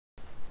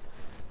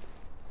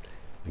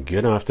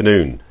Good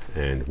afternoon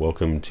and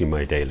welcome to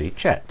my daily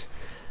chat.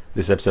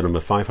 This is episode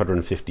number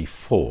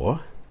 554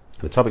 and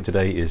the topic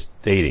today is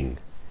dating.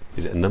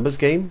 Is it a numbers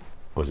game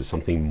or is it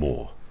something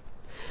more?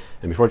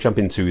 And before I jump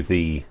into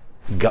the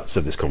guts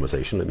of this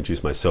conversation, let me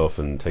introduce myself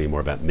and tell you more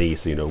about me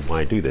so you know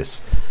why I do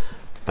this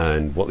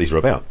and what these are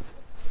about.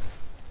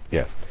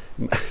 Yeah,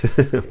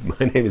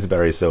 my name is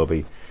Barry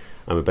Selby.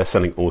 I'm a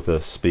best-selling author,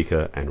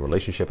 speaker and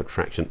relationship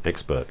attraction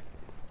expert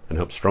and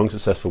help strong,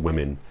 successful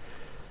women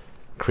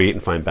create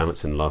and find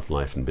balance in love,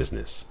 life and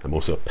business. I'm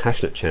also a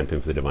passionate champion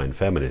for the divine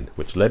feminine,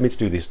 which led me to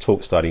do this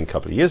talk starting a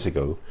couple of years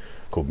ago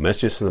called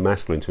Messages from the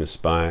Masculine to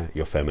Inspire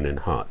Your Feminine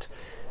Heart.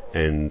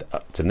 And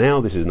up to now,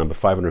 this is number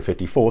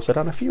 554, so I've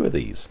done a few of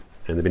these.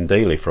 And they've been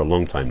daily for a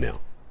long time now.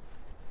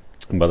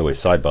 And by the way,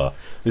 sidebar,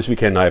 this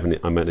weekend I'm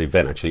at an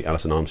event, actually,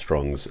 Alison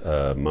Armstrong's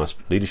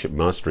Leadership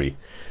Mastery.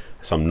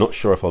 So I'm not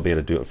sure if I'll be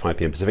able to do it at 5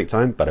 p.m. Pacific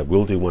time, but I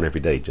will do one every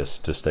day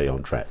just to stay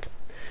on track.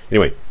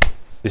 Anyway,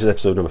 this is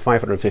episode number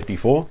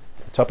 554.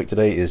 The topic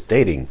today is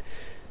dating.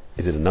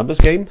 Is it a numbers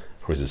game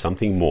or is it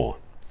something more?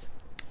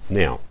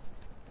 Now,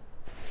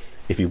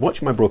 if you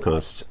watch my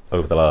broadcasts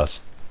over the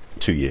last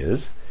 2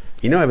 years,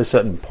 you know I have a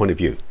certain point of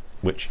view,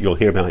 which you'll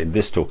hear about in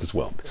this talk as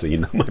well. So you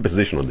know my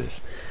position on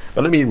this.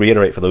 But let me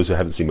reiterate for those who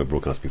haven't seen my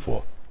broadcast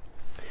before.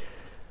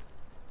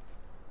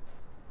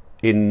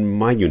 In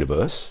my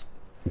universe,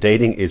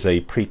 dating is a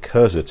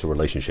precursor to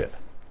relationship.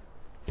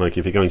 Like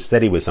if you're going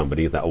steady with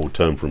somebody, that old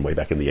term from way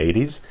back in the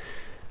 80s,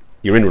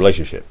 you're in a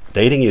relationship.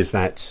 Dating is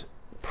that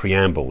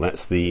preamble.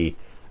 That's the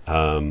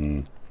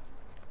what's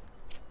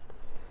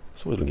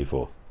what I was looking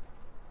for?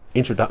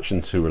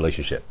 Introduction to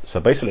relationship.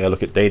 So basically I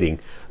look at dating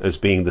as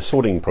being the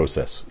sorting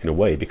process in a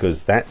way,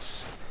 because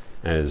that's,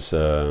 as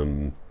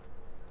I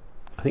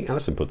think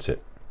Alison puts it,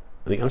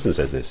 I think Alison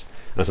says this,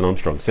 Alison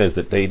Armstrong says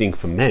that dating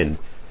for men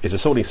is a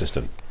sorting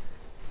system.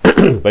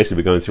 Basically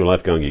we're going through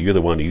life going, are you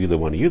the one, are you the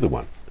one, are you the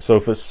one?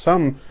 So for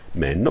some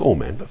men, not all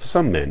men, but for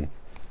some men,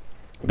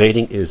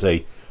 dating is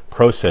a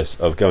process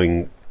of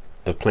playing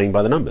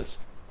by the numbers.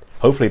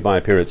 Hopefully by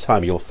a period of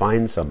time you'll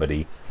find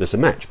somebody that's a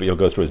match, but you'll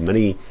go through as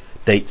many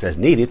dates as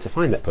needed to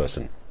find that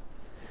person.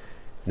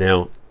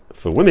 Now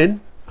for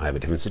women I have a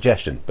different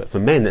suggestion, but for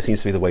men that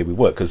seems to be the way we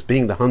work, because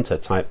being the hunter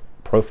type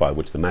profile,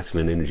 which the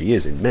masculine energy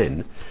is in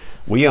men,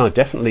 we are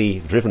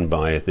definitely driven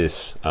by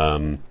this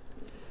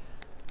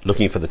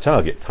looking for the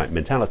target type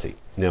mentality.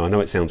 Now I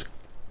know it sounds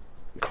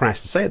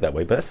crass to say it that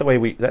way, but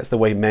that's the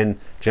way men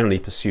generally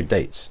pursue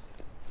dates.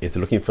 Is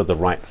they're looking for the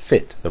right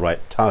fit, the right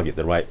target,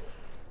 the right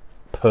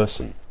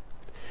person.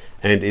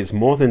 And it's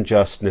more than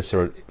just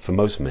necessarily, for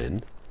most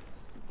men,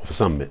 or for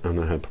some men, I don't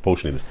know how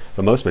proportionally this,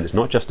 for most men it's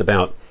not just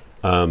about,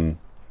 let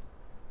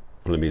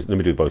me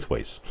do it both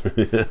ways.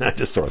 I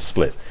just saw a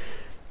split.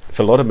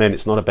 For a lot of men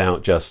it's not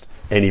about just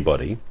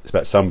anybody, it's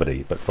about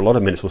somebody, but for a lot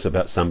of men it's also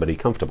about somebody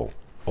comfortable,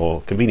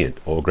 or convenient,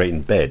 or great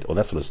in bed, or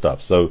that sort of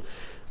stuff. So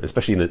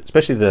especially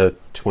the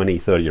 20,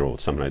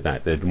 30-year-olds, something like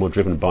that, they're more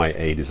driven by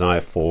a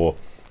desire for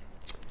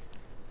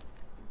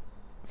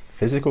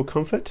physical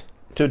comfort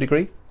to a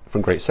degree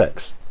from great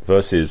sex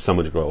versus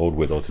someone to grow old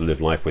with, or to live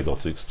life with, or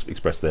to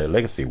express their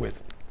legacy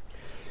with.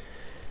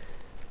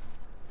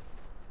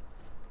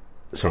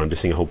 Sorry, I'm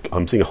seeing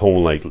a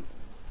whole like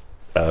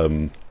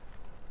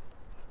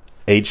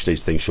age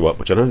stage thing show up,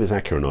 which I don't know if it's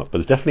accurate or not, but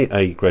there's definitely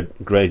a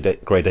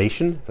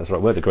gradation, that's the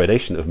right word, the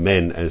gradation of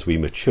men as we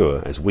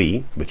mature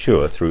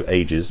through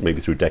ages,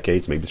 maybe through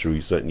decades, maybe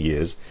through certain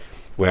years,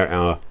 where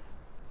our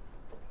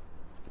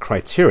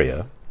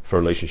criteria for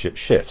relationship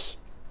shifts.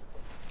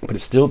 But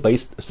it's still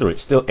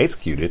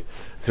executed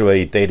through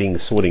a dating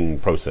sorting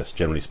process,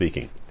 generally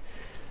speaking.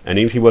 And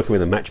even if you're working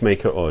with a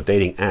matchmaker or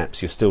dating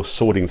apps, you're still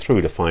sorting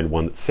through to find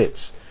one that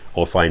fits,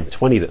 or find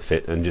 20 that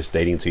fit, and just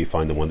dating until you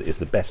find the one that is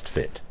the best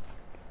fit.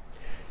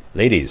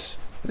 Ladies,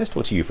 let's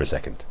talk to you for a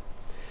second.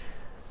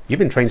 You've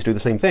been trained to do the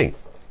same thing,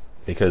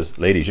 because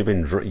ladies, you've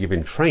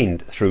been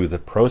trained through the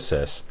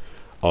process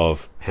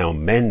of how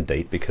men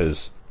date,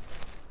 because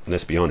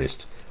let's be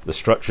honest, the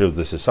structure of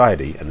the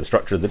society and the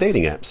structure of the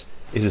dating apps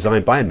is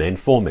designed by men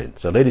for men.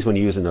 So ladies, when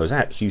you're using those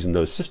apps, using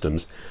those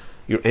systems,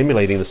 you're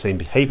emulating the same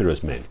behavior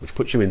as men, which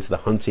puts you into the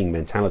hunting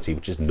mentality,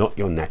 which is not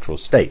your natural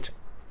state.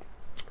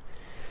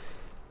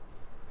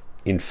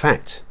 In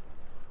fact,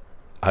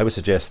 I would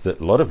suggest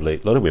that a lot of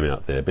women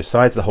out there,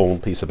 besides the whole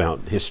piece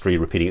about history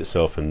repeating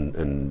itself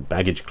and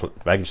baggage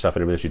stuff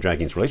and everything you're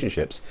dragging into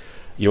relationships,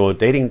 your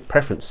dating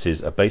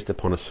preferences are based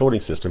upon a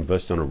sorting system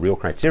versus on a real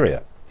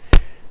criteria.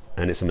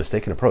 And it's a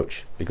mistaken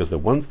approach, because the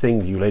one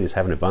thing you ladies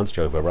have an advantage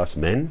over us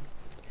men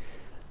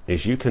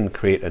is you can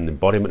create an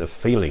embodiment of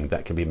feeling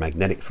that can be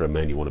magnetic for a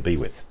man you want to be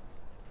with.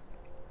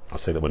 I'll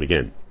say that one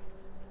again,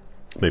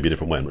 maybe a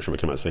different way, I'm not sure we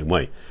come out the same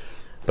way.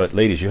 But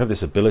ladies, you have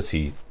this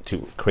ability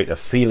to create a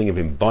feeling of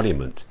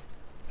embodiment,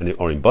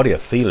 or embody a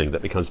feeling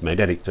that becomes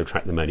magnetic to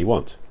attract the man you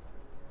want.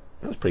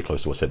 That was pretty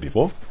close to what I said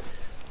before.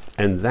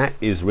 And that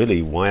is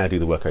really why I do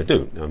the work I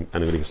do. And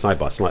I'm going to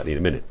sidebar slightly in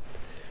a minute.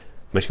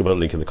 I'm actually going to put a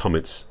link in the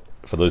comments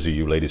for those of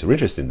you ladies who are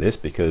interested in this,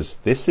 because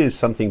this is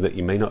something that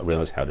you may not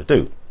realize how to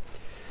do.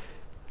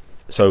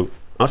 So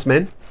us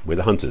men, We're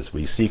the hunters.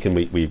 We seek and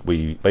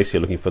we basically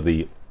are looking for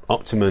the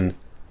optimum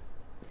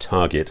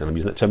target, and I'm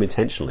using that term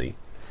intentionally,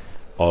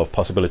 of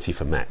possibility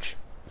for match.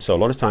 So a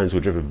lot of times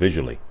we're driven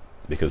visually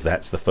because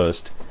that's the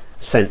first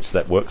sense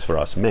that works for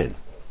us men.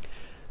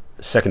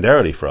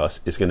 Secondarily for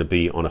us, it's going to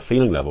be on a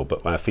feeling level,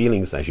 but our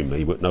feelings, as you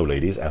may know,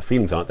 ladies, our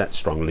feelings aren't that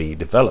strongly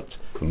developed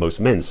for most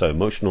men. So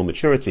emotional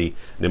maturity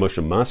and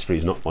emotional mastery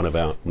is not one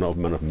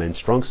of men's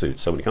strong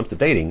suits. So when it comes to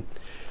dating,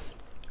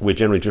 we're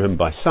generally driven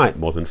by sight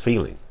more than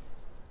feeling.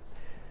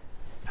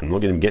 And I'm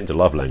not going to get into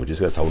love languages,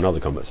 that's a whole other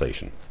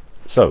conversation.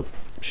 So,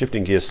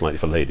 shifting gears slightly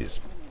for ladies.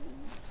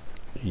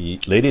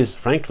 Ladies,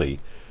 frankly,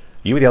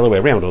 you were the other way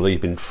around, although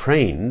you've been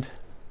trained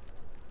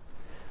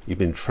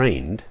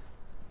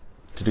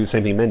to do the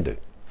same thing men do.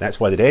 That's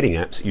why the dating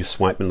apps, you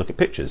swipe and look at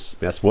pictures.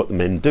 That's what the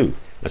men do.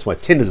 That's why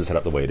Tinder's set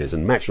up the way it is,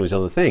 and Match and all these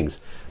other things.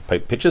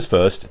 Pictures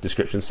first,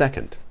 description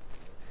second.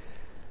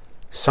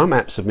 Some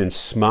apps have been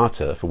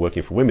smarter for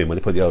working for women when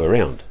they put it the other way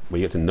around,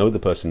 where you get to know the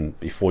person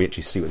before you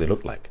actually see what they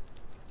look like.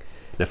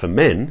 Now for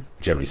men,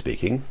 generally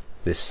speaking,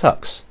 this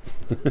sucks.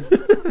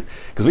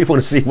 Because we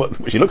want to see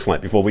what she looks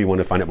like before we want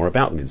to find out more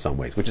about them in some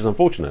ways, which is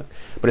unfortunate.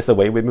 But it's the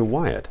way we've been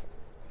wired.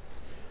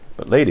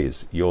 But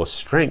ladies, your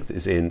strength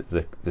is in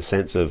the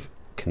sense of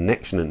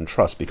connection and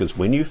trust, because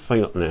when you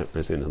feel, no,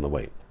 there's another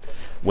way.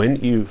 When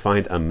you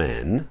find a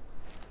man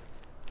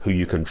who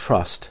you can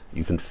trust,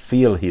 you can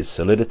feel his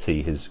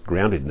solidity, his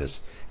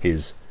groundedness,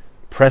 his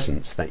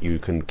presence that you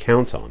can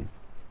count on,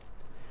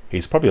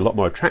 he's probably a lot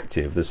more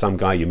attractive than some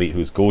guy you meet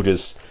who's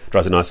gorgeous,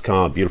 drives a nice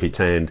car, beautifully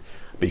tanned,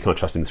 but you can't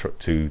trust him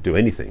to do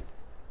anything.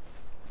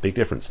 Big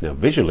difference. Now,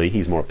 visually,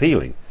 he's more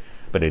appealing,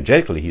 but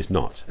energetically, he's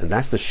not. And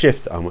that's the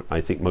shift I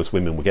think most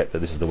women will get, that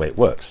this is the way it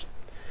works.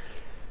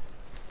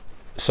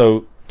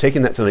 So,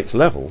 taking that to the next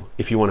level,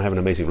 if you want to have an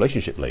amazing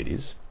relationship,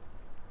 ladies,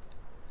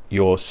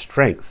 your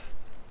strength,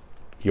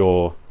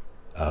 your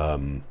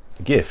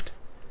gift,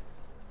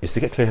 is to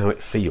get clear how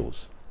it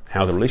feels,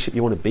 how the relationship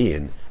you want to be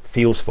in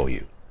feels for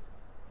you.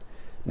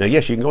 Now,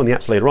 yes, you can go on the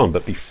apps later on,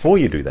 but before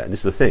you do that, and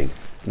this is the thing,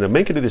 now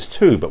men can do this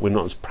too, but we're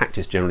not as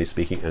practiced, generally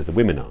speaking, as the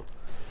women are.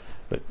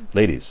 But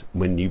ladies,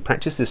 when you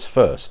practice this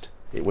first,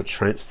 it would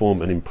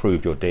transform and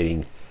improve your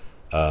dating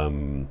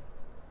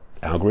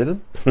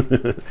algorithm,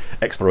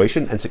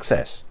 exploration, and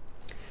success.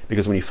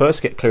 Because when you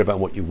first get clear about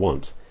what you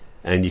want,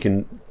 and you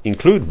can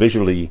include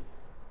visually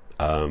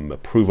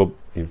approvable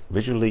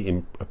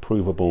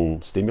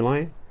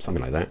stimuli,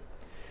 something like that.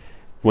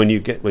 When you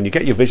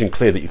get your vision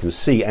clear that you can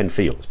see and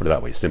feel, let's put it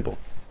that way, it's simple.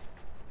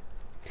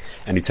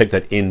 And you take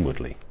that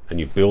inwardly and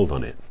you build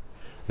on it.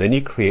 Then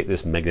you create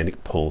this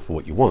magnetic pull for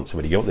what you want. So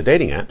when you go on the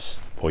dating apps,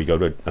 or you go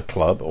to a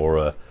club or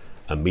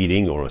a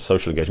meeting or a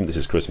social engagement, this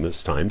is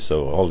Christmas time,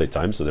 so holiday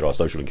time, so there are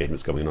social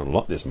engagements going on a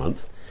lot this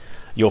month,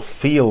 you'll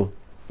feel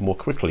more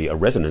quickly a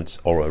resonance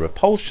or a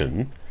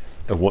repulsion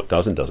of what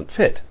does and doesn't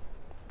fit.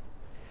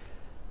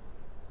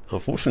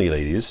 Unfortunately,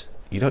 ladies,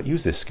 you don't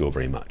use this skill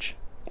very much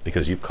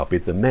because you've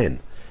copied the men.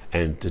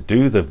 And to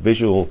do the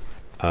visual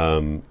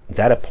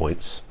data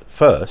points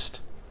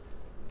first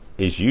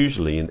is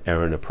usually an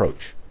errant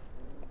approach.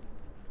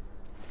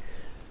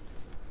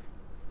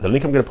 The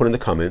link I'm going to put in the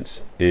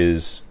comments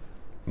is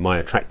my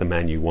Attract the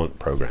Man You Want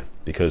program,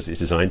 because it's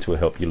designed to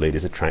help you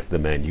ladies attract the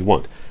man you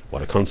want.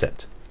 What a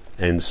concept.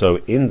 And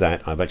so in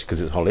that, I've actually,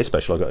 because it's a holiday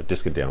special, I've got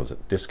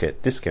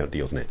discount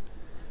deals in it.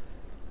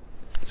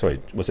 Sorry,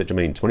 what's it,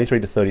 Jermaine? 23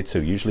 to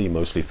 32, usually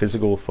mostly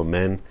physical for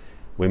men.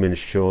 Women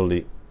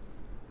surely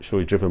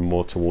driven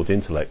more towards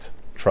intellect,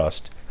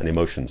 trust, and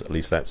emotions. At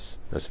least that's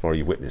far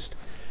you've witnessed.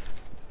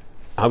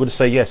 I would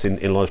say yes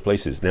in large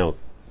places. Now,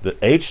 the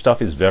age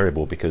stuff is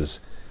variable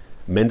because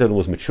men don't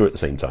always mature at the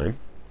same time,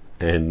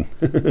 and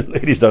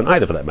ladies don't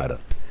either, for that matter.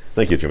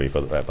 Thank you, Jimmy,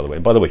 for that, by the way.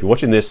 And by the way, if you're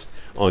watching this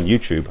on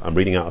YouTube, I'm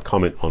reading out a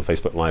comment on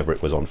Facebook Live where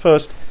it was on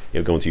first.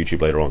 It'll go onto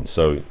YouTube later on,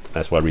 so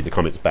that's why I read the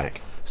comments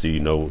back, so you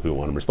know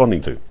who I'm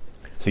responding to.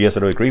 So yes, I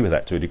do agree with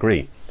that to a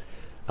degree.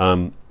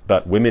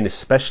 But women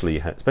especially,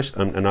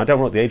 and I don't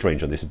want the age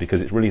range on this,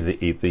 because it's really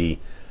the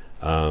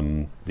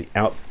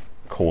out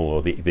call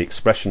or the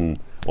expression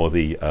or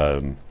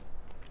the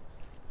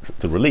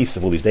release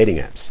of all these dating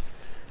apps.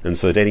 And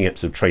so dating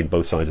apps have trained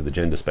both sides of the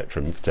gender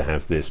spectrum to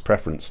have this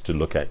preference to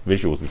look at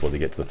visuals before they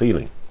get to the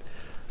feeling.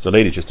 So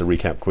ladies, just to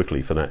recap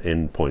quickly for that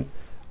end point,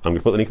 I'm going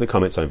to put the link in the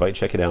comments, so I invite you to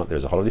check it out.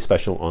 There's a holiday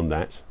special on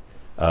that,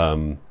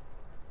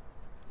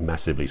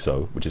 massively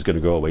so, which is going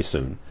to go away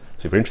soon.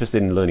 So if you're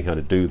interested in learning how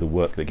to do the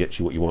work that gets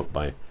you what you want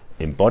by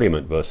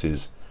embodiment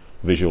versus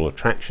visual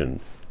attraction,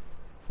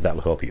 that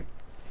will help you.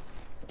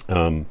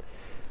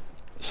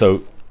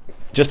 So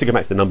just to go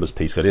back to the numbers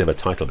piece, I did have a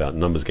title about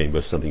numbers game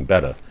versus something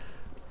better.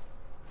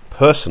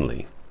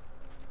 Personally,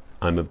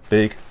 I'm a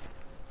big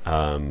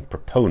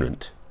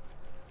proponent.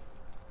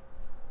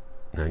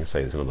 Now I can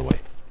say this another way.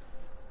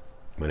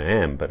 I mean, I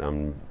am, but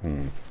I'm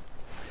going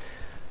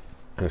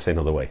to say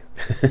another way.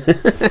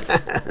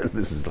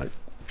 This is like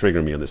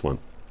triggering me on this one.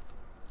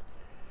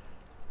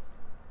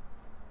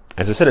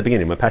 As I said at the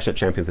beginning, I'm a passionate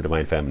champion of the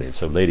divine feminine.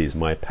 So ladies,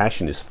 my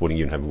passion is supporting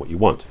you and having what you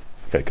want.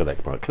 Okay, got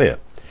that part clear.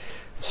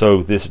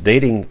 So this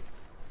dating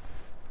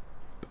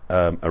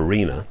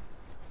arena,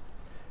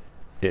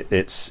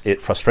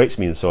 it frustrates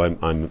me, and so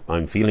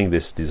I'm feeling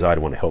this desire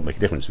to want to help make a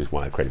difference, which is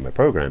why I created my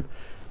program.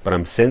 But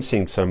I'm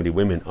sensing so many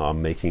women are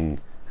making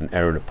an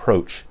errant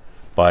approach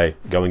by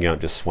going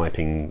out just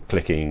swiping,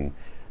 clicking,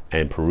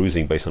 and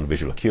perusing based on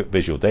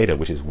visual data,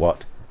 which is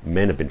what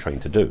men have been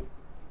trained to do.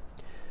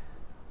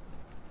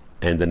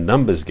 And the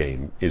numbers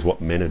game is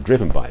what men are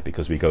driven by,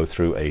 because we go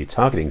through a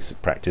targeting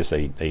practice,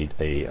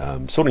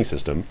 a sorting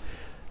system,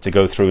 to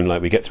go through, and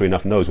like we get through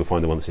enough no's, we'll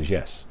find the one that says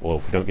yes. Or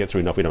if we don't get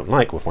through enough we don't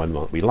like, we'll find the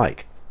one that we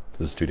like.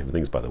 There's two different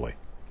things, by the way.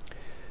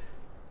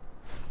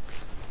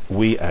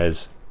 We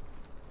as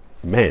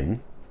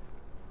men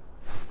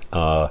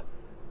are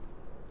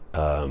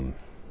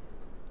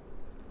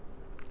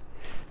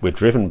we're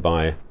driven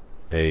by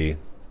a...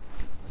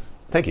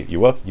 Thank you.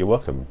 You're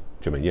welcome,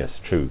 Jermaine. Yes,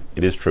 true.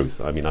 It is truth.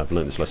 I mean, I've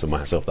learned this lesson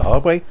myself the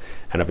hard way,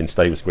 and I've been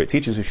studying with some great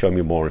teachers who show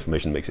me more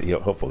information that makes it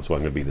helpful. That's why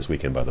I'm going to be this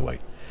weekend, by the way.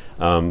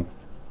 I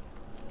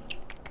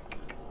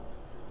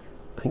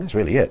think that's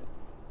really it.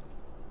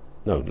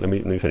 No, let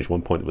me finish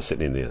one point that was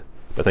sitting in there.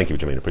 But thank you,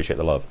 Jermaine. Appreciate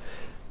the love.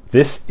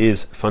 This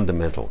is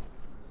fundamental.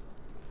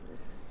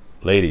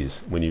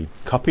 Ladies, when you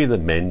copy the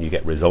men, you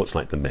get results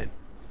like the men,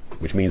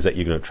 which means that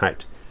you're going to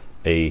attract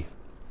a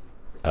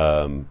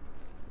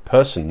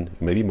person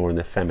who may be more in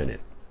their feminine.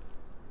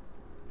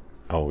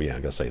 Oh yeah, I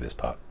gotta say this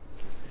part.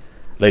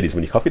 Ladies,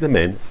 when you copy the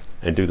men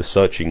and do the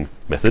searching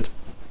method,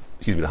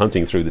 the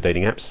hunting through the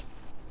dating apps,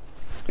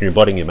 you're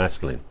embodying your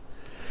masculine.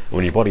 And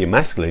when you embody your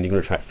masculine, you're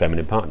going to attract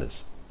feminine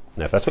partners.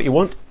 Now, if that's what you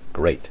want,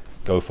 great,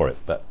 go for it.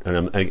 But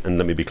and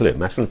let me be clear,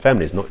 masculine and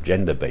feminine is not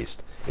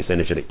gender-based; it's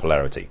energetic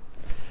polarity.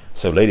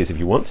 So, ladies, if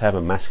you want to have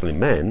a masculine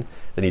man,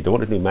 then you don't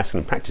want to do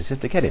masculine practices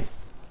to get him.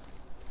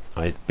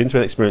 I've been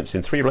through that experience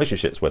in 3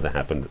 relationships where that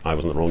happened. I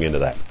was on the wrong end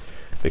of that,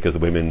 because the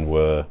women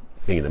were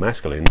being the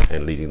masculine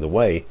and leading the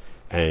way,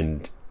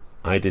 and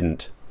I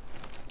didn't,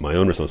 my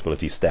own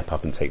responsibility, step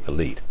up and take the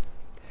lead.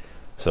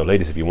 So,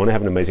 ladies, if you want to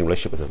have an amazing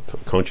relationship with a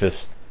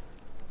conscious,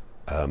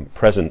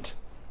 present,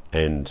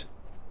 and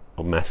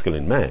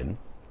masculine man,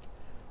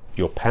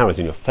 your power is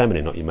in your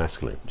feminine, not your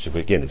masculine. Which,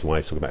 again, is why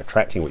I talk about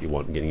attracting what you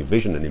want and getting a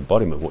vision and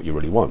embodiment of what you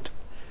really want.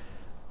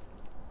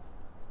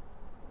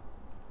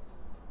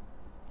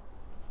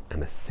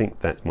 And I think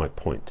that's my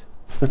point.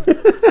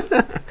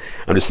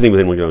 I'm just sitting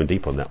with him. We're going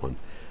deep on that one.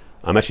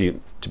 I'm actually,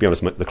 to be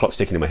honest, the clock's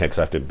ticking in my head because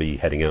I have to be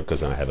heading out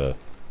because I have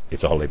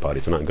it's a holiday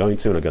party tonight I'm going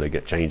to, and I've got to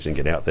get changed and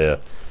get out there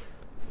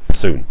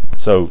soon.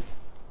 So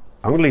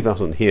I'm going to leave that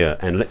on here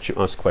and let you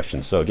ask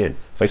questions. So again,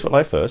 Facebook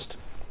Live first.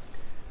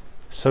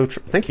 So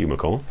thank you,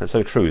 McCall. That's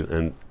so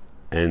true.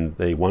 And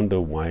they wonder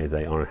why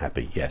they aren't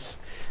happy. Yes,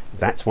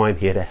 that's why I'm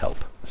here to help.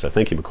 So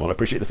thank you, McCall. I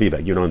appreciate the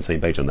feedback. You're on the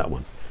same page on that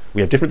one.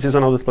 We have differences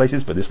on other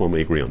places, but this one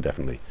we agree on,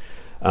 definitely.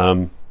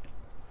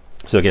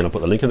 So again, I'll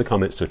put the link in the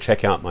comments to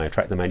check out my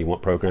Attract the Man You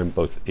Want program.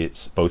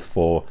 It's both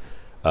for,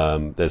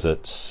 there's a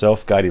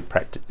self-guided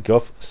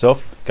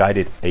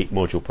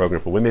 8-module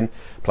program for women,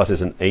 plus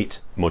there's an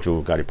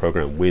 8-module guided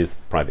program with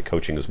private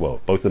coaching as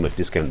well. Both of them are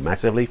discounted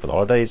massively for the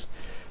holidays.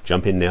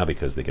 Jump in now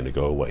because they're going to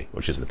go away,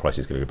 which is the price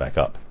is going to go back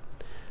up.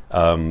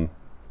 And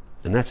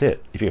that's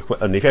it. If you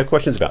have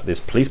questions about this,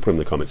 please put them in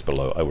the comments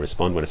below. I will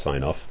respond when I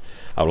sign off.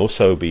 I'll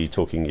also be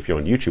talking, if you're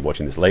on YouTube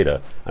watching this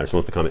later, I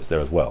respond to the comments there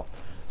as well.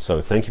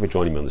 So thank you for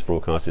joining me on this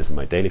broadcast. This is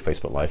my daily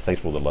Facebook Live. Thanks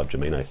for all the love,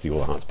 Jermaine. I see all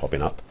the hearts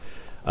popping up.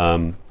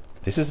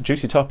 This is a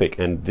juicy topic,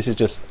 and this is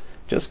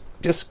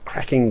just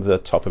cracking the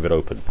top of it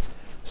open.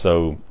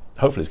 So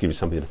hopefully it's giving you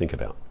something to think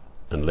about.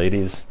 And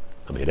ladies,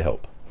 I'm here to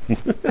help.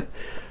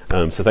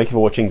 So thank you for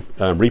watching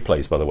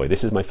replays, by the way.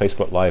 This is my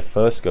Facebook Live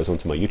first, goes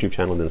onto my YouTube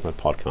channel, and then there's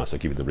my podcast. I'll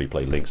give you the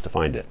replay links to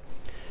find it.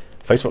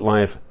 Facebook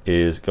Live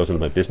goes onto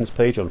my business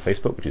page on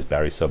Facebook, which is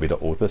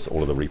barryselby.author.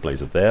 All of the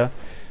replays are there.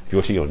 If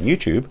you're watching on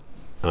YouTube,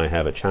 I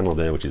have a channel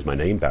there, which is my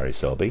name, Barry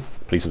Selby.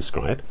 Please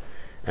subscribe.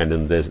 And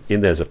then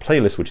there's a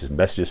playlist, which is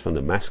Messages from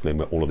the Masculine,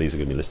 where all of these are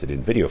going to be listed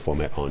in video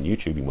format on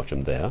YouTube. You can watch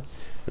them there.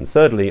 And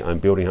thirdly, I'm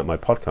building up my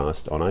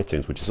podcast on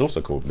iTunes, which is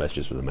also called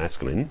Messages from the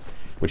Masculine,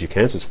 which you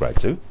can subscribe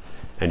to.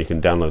 And you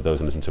can download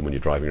those and listen to them when you're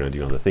driving around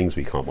doing other things,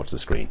 but you can't watch the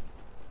screen.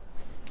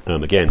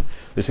 Again,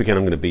 this weekend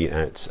I'm going to be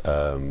at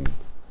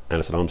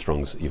Alison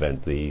Armstrong's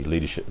event,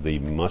 the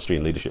Mastery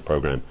and Leadership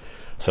Program.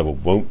 So I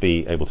won't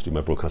be able to do my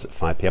broadcast at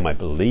 5 p.m. I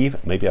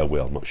believe. Maybe I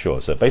will. I'm not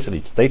sure. So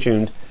basically, stay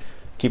tuned.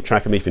 Keep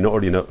track of me. If you're not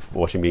already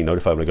watching me,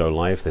 notified when I go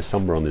live. There's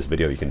somewhere on this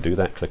video you can do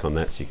that. Click on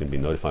that so you can be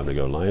notified when I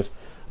go live.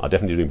 I'll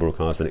definitely be doing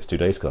broadcasts the next 2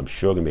 days because I'm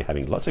sure I'm going to be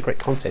having lots of great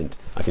content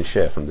I can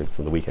share from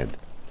the weekend.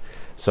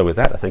 So with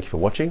that, I thank you for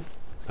watching.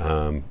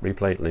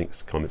 Replay,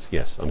 links, comments.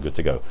 Yes, I'm good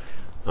to go.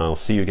 I'll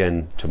see you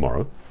again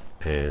tomorrow.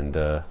 And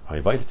I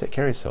invite you to take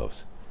care of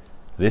yourselves.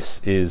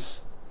 This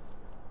is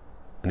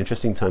an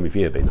interesting time of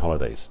year, being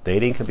holidays.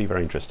 Dating can be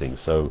very interesting,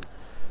 so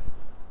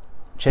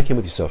check in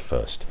with yourself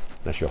first.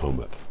 That's your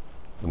homework.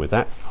 And with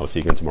that, I'll see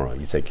you again tomorrow.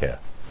 You take care.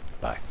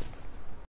 Bye.